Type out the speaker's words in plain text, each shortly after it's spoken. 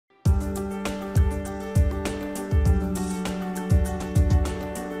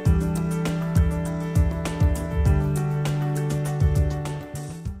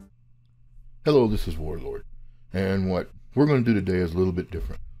Hello, this is Warlord, and what we're going to do today is a little bit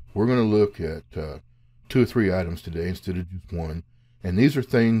different. We're going to look at two or three items today instead of just one, and these are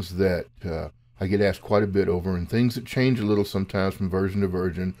things that I get asked quite a bit over, and things that change a little sometimes from version to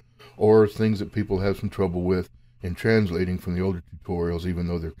version, or things that people have some trouble with in translating from the older tutorials, even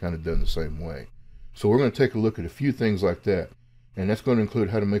though they're kind of done the same way. So we're going to take a look at a few things like that, and that's going to include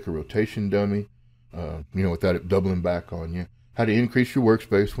how to make a rotation dummy, without it doubling back on you. How to increase your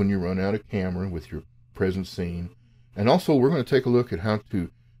workspace when you run out of camera with your present scene. And also we're going to take a look at how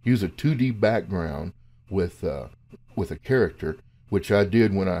to use a 2D background with a character, which I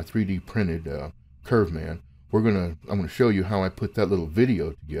did when I 3D printed Curveman. I'm going to show you how I put that little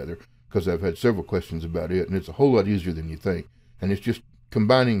video together, because I've had several questions about it, and it's a whole lot easier than you think. And it's just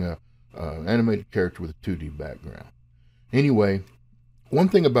combining a animated character with a 2D background. Anyway, one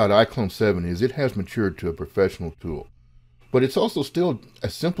thing about iClone 7 is it has matured to a professional tool. But it's also still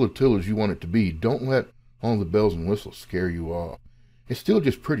as simple a tool as you want it to be. Don't let all the bells and whistles scare you off. It's still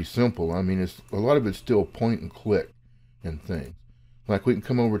just pretty simple. I mean, a lot of it's still point and click and things. Like we can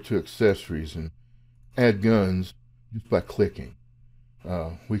come over to accessories and add guns just by clicking.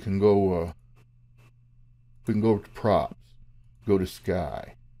 We can go over to props, go to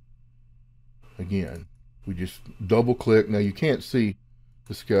sky. Again, we just double click. Now you can't see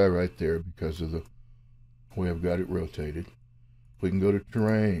the sky right there because of the way I've got it rotated. We can go to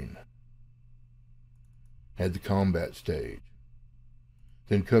terrain, add the combat stage,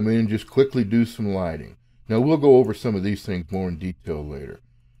 then come in and just quickly do some lighting. Now we'll go over some of these things more in detail later.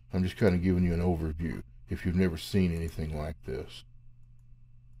 I'm just kind of giving you an overview if you've never seen anything like this.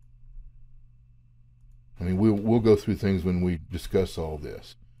 I mean, we'll go through things when we discuss all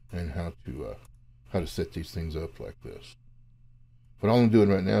this and how to set these things up like this. But all I'm doing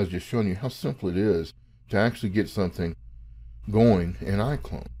right now is just showing you how simple it is to actually get something going in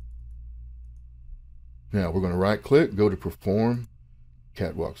iClone. Now we're going to right click, go to perform,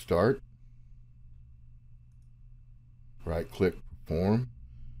 catwalk start, right click, perform,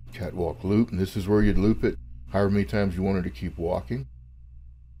 catwalk loop, and this is where you'd loop it however many times you wanted to keep walking.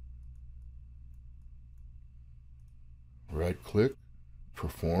 Right click,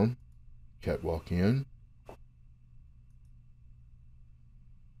 perform, catwalk in,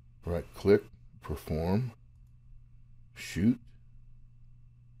 right click, perform, shoot,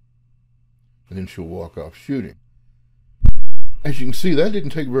 and then she'll walk off shooting. As you can see, that didn't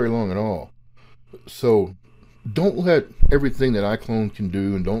take very long at all. So don't let everything that iClone can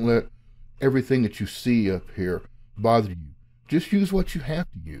do, and don't let everything that you see up here bother you. Just use what you have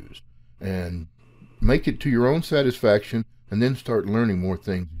to use and make it to your own satisfaction, and then start learning more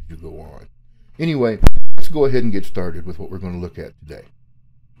things as you go on. Anyway, let's go ahead and get started with what we're going to look at today.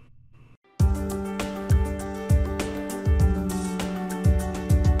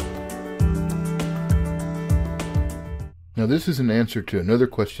 Now this is an answer to another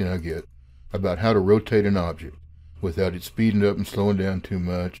question I get about how to rotate an object without it speeding up and slowing down too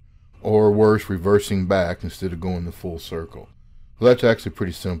much, or worse, reversing back instead of going the full circle. Well, that's actually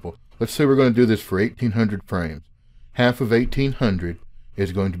pretty simple. Let's say we're going to do this for 1800 frames. Half of 1800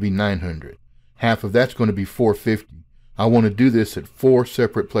 is going to be 900. Half of that's going to be 450. I want to do this at 4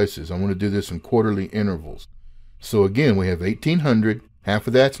 separate places. I want to do this in quarterly intervals. So again, we have 1800, half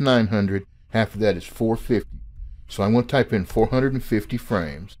of that's 900, half of that is 450. So I'm going to type in 450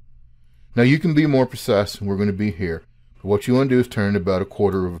 frames. Now you can be more precise than we're going to be here. But what you want to do is turn about a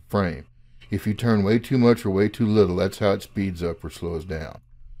quarter of a frame. If you turn way too much or way too little, that's how it speeds up or slows down.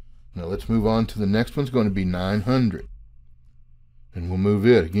 Now let's move on to the next one's going to be 900. And we'll move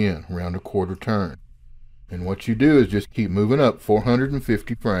it again around a quarter turn. And what you do is just keep moving up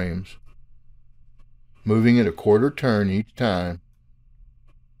 450 frames, moving it a quarter turn each time,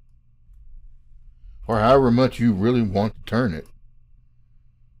 or however much you really want to turn it.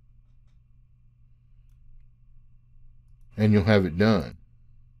 And you'll have it done.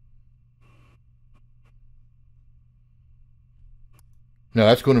 Now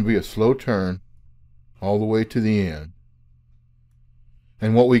that's going to be a slow turn all the way to the end.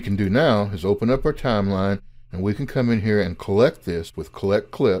 And what we can do now is open up our timeline, and we can come in here and collect this with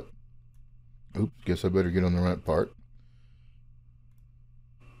collect clip. Oops, guess I better get on the right part.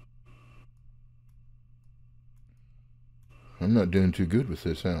 I'm not doing too good with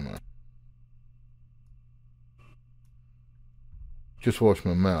this, am I? Just watch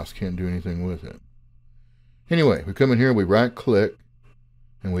my mouse, can't do anything with it. Anyway, we come in here, we right click,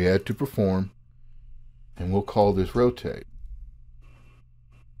 and we add to perform, and we'll call this rotate.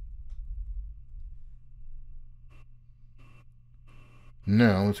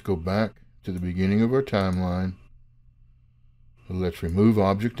 Now let's go back to the beginning of our timeline. Let's remove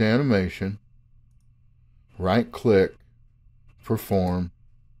object animation, right click, perform,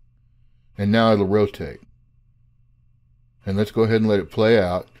 and now it'll rotate. And let's go ahead and let it play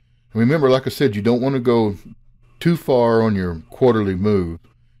out. And remember, like I said, you don't want to go too far on your quarterly move.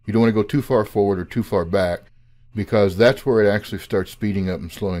 You don't want to go too far forward or too far back, because that's where it actually starts speeding up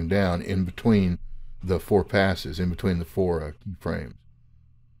and slowing down in between the 4 passes, in between the 4 keyframes.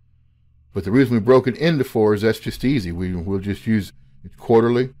 But the reason we broke it into 4 is that's just easy. We'll just use it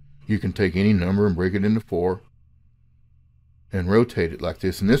quarterly. You can take any number and break it into 4 and rotate it like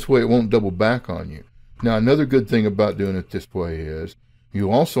this. And this way it won't double back on you. Now, another good thing about doing it this way is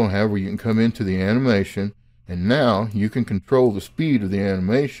you also have where you can come into the animation, and now you can control the speed of the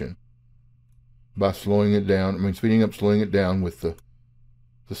animation by slowing it down. I mean, speeding up, slowing it down with the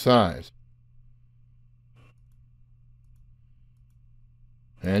size.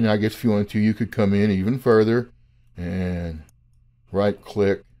 And I guess if you wanted to, you could come in even further and right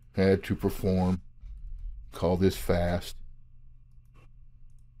click, add to perform, call this fast.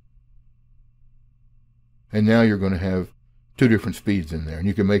 And now you're going to have 2 different speeds in there. And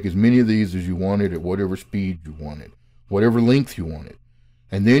you can make as many of these as you wanted at whatever speed you wanted, whatever length you wanted.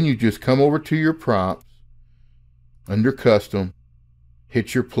 And then you just come over to your props, under custom,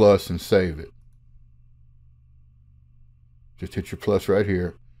 hit your plus and save it. Just hit your plus right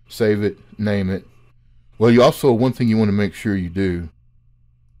here, save it, name it. Well, you also, one thing you want to make sure you do,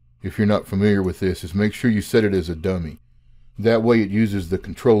 if you're not familiar with this, is make sure you set it as a dummy. That way it uses the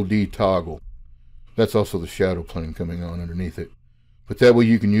Control D toggle. That's also the shadow plane coming on underneath it. But that way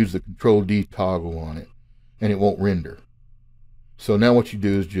you can use the Control D toggle on it, and it won't render. So now what you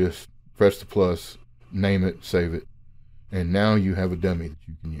do is just press the plus, name it, save it, and now you have a dummy that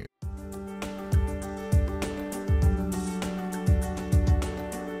you can use.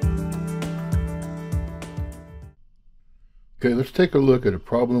 Okay, let's take a look at a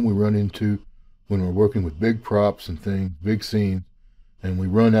problem we run into when we're working with big props and things, big scenes, and we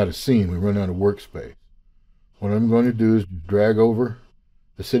run out of scene, we run out of workspace. What I'm going to do is just drag over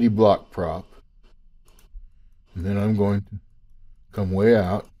the city block prop, and then I'm going to come way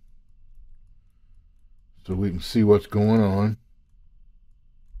out so we can see what's going on.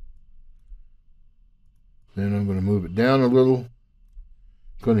 Then I'm going to move it down a little.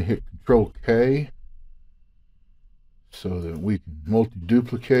 I'm going to hit Control K so that we can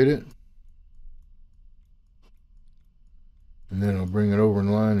multi-duplicate it. And then I'll bring it over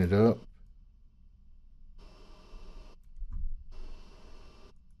and line it up.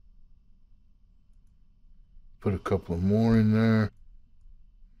 Put a couple more in there.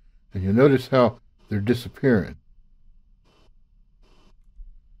 And you notice how they're disappearing.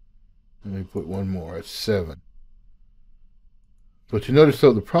 Let me put one more. That's 7. But you notice,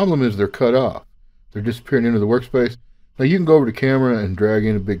 though, the problem is they're cut off. They're disappearing into the workspace. Now you can go over to camera and drag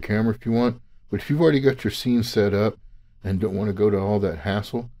in a big camera if you want. But if you've already got your scene set up and don't want to go to all that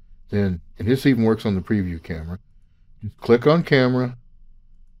hassle, then, and this even works on the preview camera, just click on camera,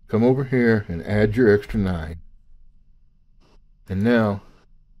 come over here and add your extra 9. And now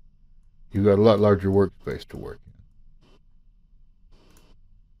you've got a lot larger workspace to work in.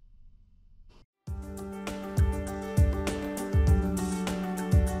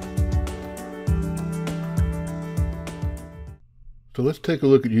 So let's take a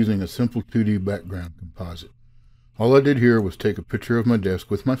look at using a simple 2D background composite. All I did here was take a picture of my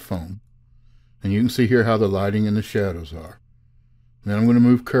desk with my phone, and you can see here how the lighting and the shadows are. Then I'm going to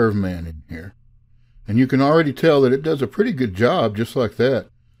move Curve Man in here. And you can already tell that it does a pretty good job, just like that,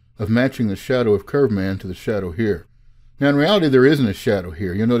 of matching the shadow of Curve Man to the shadow here. Now in reality there isn't a shadow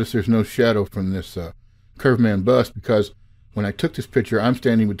here. You'll notice there's no shadow from this Curve Man bust, because when I took this picture I'm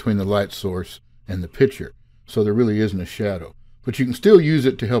standing between the light source and the picture. So there really isn't a shadow. But you can still use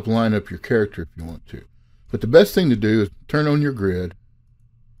it to help line up your character if you want to. But the best thing to do is turn on your grid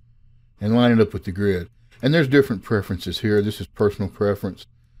and line it up with the grid. And there's different preferences here. This is personal preference.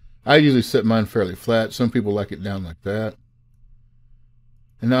 I usually set mine fairly flat. Some people like it down like that.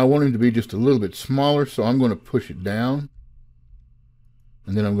 And now I want him to be just a little bit smaller, so I'm going to push it down.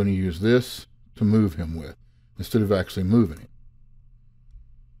 And then I'm going to use this to move him with, instead of actually moving him.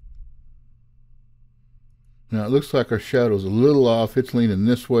 Now it looks like our shadow's a little off. It's leaning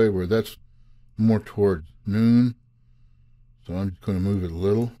this way, where that's more towards noon. So I'm just going to move it a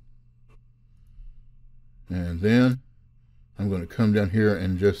little. And then I'm going to come down here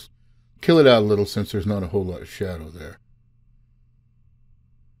and just kill it out a little, since there's not a whole lot of shadow there.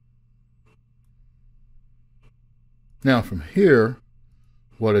 Now from here,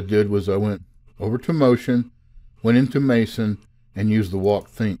 what I did was I went over to Motion, went into Mason, and used the Walk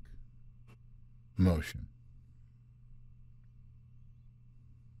Think motion.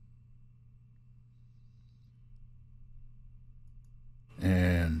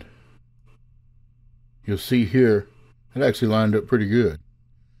 you'll see here, it actually lined up pretty good.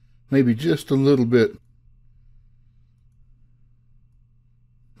 Maybe just a little bit,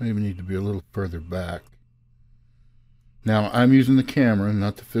 maybe need to be a little further back. Now, I'm using the camera,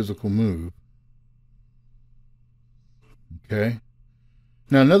 not the physical move. Okay.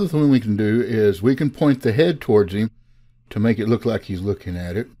 Now, another thing we can do is we can point the head towards him to make it look like he's looking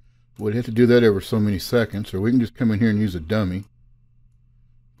at it. We'd have to do that every so many seconds, or we can just come in here and use a dummy.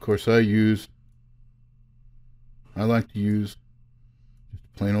 Of course, I like to use just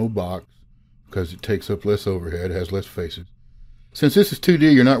a plain old box because it takes up less overhead, has less faces. Since this is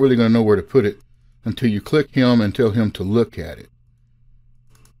 2D, you're not really going to know where to put it until you click him and tell him to look at it.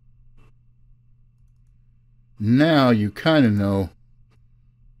 Now you kind of know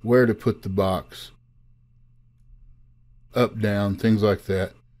where to put the box. Up, down, things like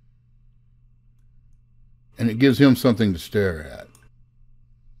that. And it gives him something to stare at.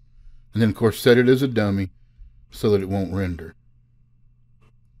 And then, of course, set it as a dummy so that it won't render.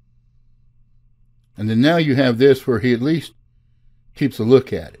 And then now you have this where he at least keeps a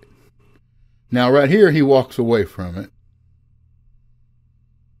look at it. Now, right here, he walks away from it.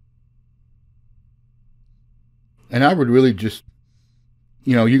 And I would really just,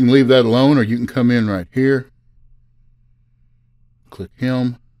 you know, you can leave that alone, or you can come in right here. Click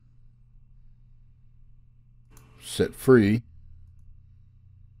him. Set free.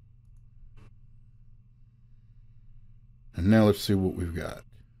 And now let's see what we've got.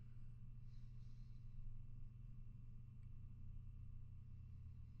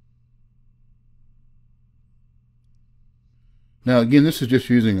 Now again, this is just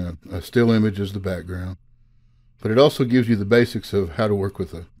using a still image as the background, but it also gives you the basics of how to work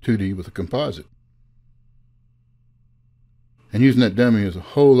with a 2D with a composite. And using that dummy is a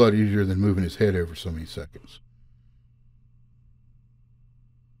whole lot easier than moving his head every so many seconds.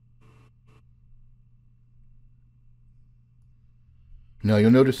 Now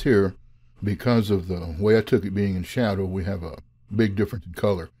you'll notice here, because of the way I took it being in shadow, we have a big difference in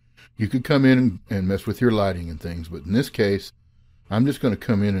color. You could come in and mess with your lighting and things, but in this case, I'm just going to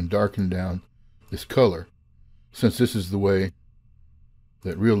come in and darken down this color, since this is the way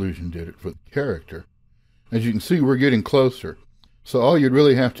that Reallusion did it for the character. As you can see, we're getting closer. So all you'd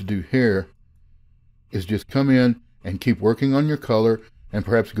really have to do here is just come in and keep working on your color, and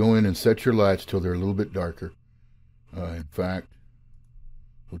perhaps go in and set your lights till they're a little bit darker. In fact,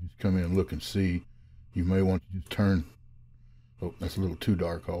 we'll just come in and look and see. You may want to just turn, oh, that's a little too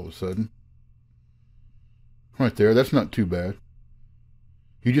dark all of a sudden. Right there, that's not too bad.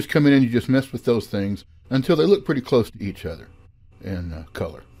 You just come in and you just mess with those things until they look pretty close to each other in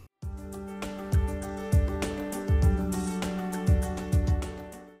color.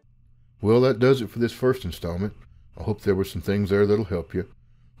 Well, that does it for this first installment. I hope there were some things there that'll help you.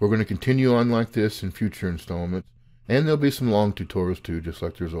 We're going to continue on like this in future installments, and there'll be some long tutorials too, just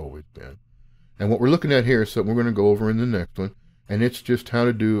like there's always been. And what we're looking at here is something we're going to go over in the next one, and it's just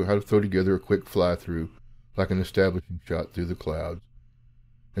how to throw together a quick fly-through, like an establishing shot through the clouds.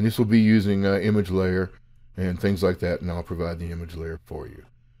 And this will be using image layer and things like that, and I'll provide the image layer for you.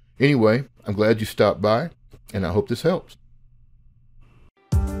 Anyway, I'm glad you stopped by, and I hope this helps.